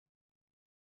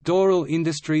Dorel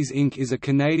Industries Inc. is a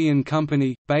Canadian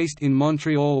company, based in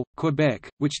Montreal, Quebec,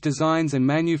 which designs and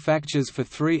manufactures for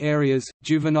three areas: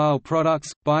 juvenile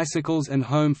products, bicycles and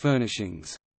home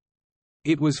furnishings.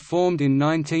 It was formed in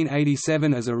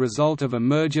 1987 as a result of a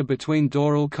merger between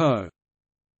Dorel Co.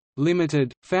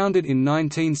 Limited, founded in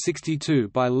 1962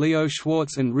 by Leo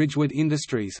Schwartz, and Ridgewood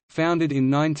Industries, founded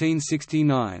in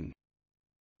 1969.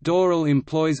 Dorel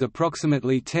employs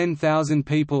approximately 10,000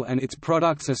 people and its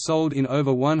products are sold in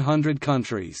over 100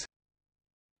 countries.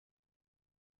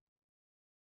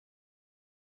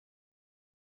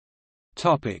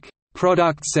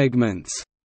 Product segments.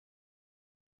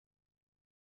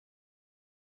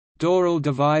 Dorel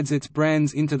divides its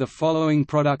brands into the following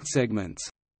product segments.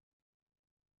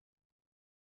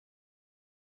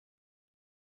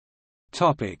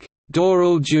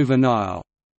 Dorel Juvenile.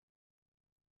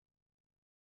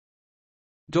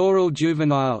 Dorel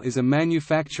Juvenile is a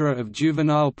manufacturer of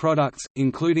juvenile products,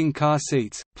 including car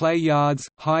seats, play yards,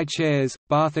 high chairs,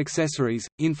 bath accessories,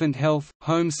 infant health,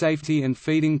 home safety and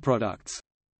feeding products.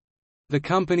 The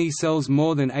company sells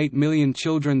more than 8 million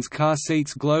children's car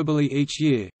seats globally each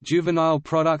year. Juvenile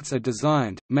products are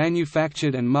designed,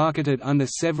 manufactured and marketed under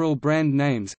several brand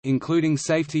names, including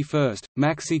Safety First,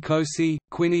 Maxi Cosi,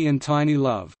 Quinny and Tiny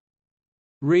Love.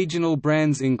 Regional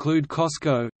brands include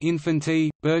Costco, Infanti,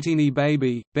 Bertini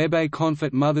Baby, Bebe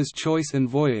Confort, Mother's Choice and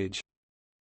Voyage.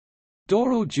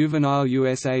 Dorel Juvenile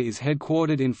USA is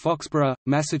headquartered in Foxborough,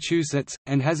 Massachusetts,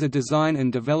 and has a design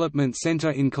and development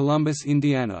center in Columbus,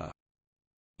 Indiana.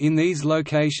 In these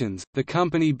locations, the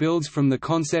company builds from the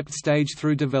concept stage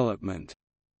through development.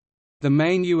 The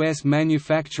main U.S.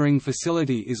 manufacturing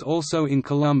facility is also in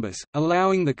Columbus,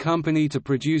 allowing the company to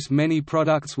produce many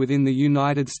products within the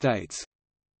United States.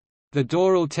 The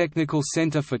Dorel Technical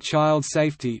Center for Child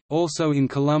Safety, also in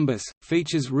Columbus,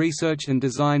 features research and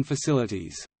design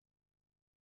facilities.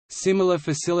 Similar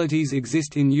facilities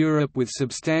exist in Europe with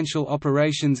substantial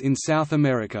operations in South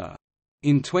America.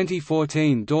 In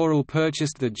 2014, Dorel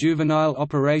purchased the juvenile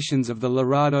operations of the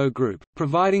Lorado Group,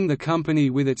 providing the company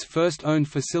with its first owned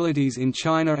facilities in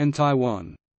China and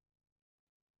Taiwan.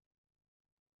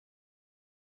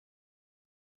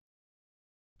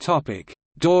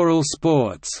 Dorel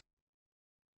Sports.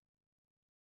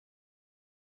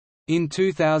 In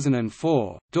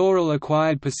 2004, Dorel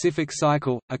acquired Pacific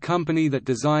Cycle, a company that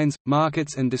designs,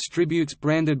 markets and distributes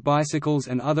branded bicycles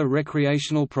and other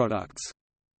recreational products.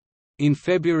 In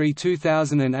February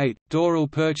 2008,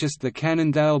 Dorel purchased the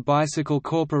Cannondale Bicycle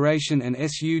Corporation and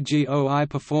SUGOI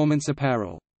Performance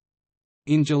Apparel.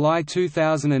 In July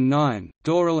 2009,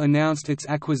 Dorel announced its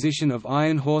acquisition of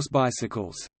Iron Horse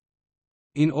Bicycles.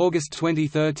 In August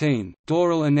 2013,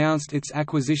 Dorel announced its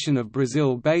acquisition of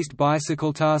Brazil-based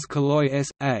Bicicletas Caloi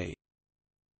S.A.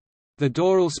 The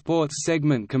Dorel Sports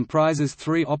segment comprises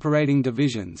three operating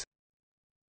divisions.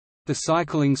 The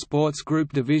Cycling Sports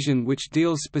Group division, which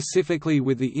deals specifically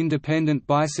with the independent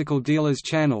bicycle dealers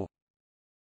channel.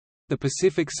 The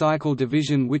Pacific Cycle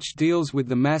division, which deals with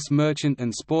the mass merchant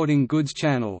and sporting goods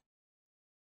channel.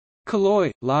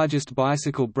 Caloi, largest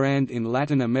bicycle brand in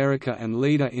Latin America and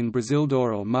leader in Brazil.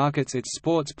 Dorel markets its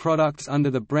sports products under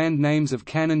the brand names of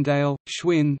Cannondale,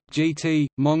 Schwinn, GT,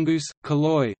 Mongoose,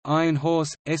 Caloi, Iron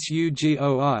Horse,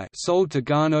 SUGOI, sold to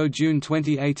Garneau June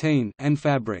 2018, and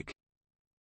Fabric.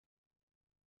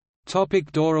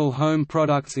 Dorel Home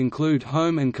products include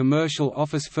home and commercial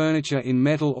office furniture in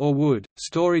metal or wood,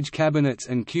 storage cabinets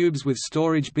and cubes with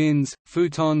storage bins,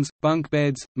 futons, bunk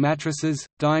beds, mattresses,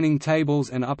 dining tables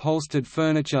and upholstered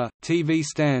furniture, TV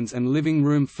stands and living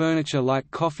room furniture like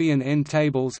coffee and end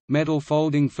tables, metal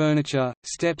folding furniture,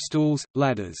 step stools,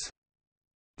 ladders.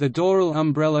 The Dorel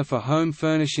umbrella for home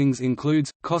furnishings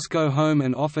includes Costco Home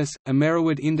and Office,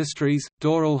 Ameriwood Industries,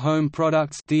 Dorel Home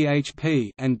Products (DHP),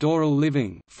 and Dorel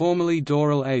Living, formerly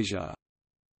Dorel Asia.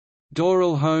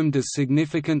 Dorel Home does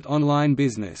significant online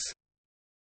business.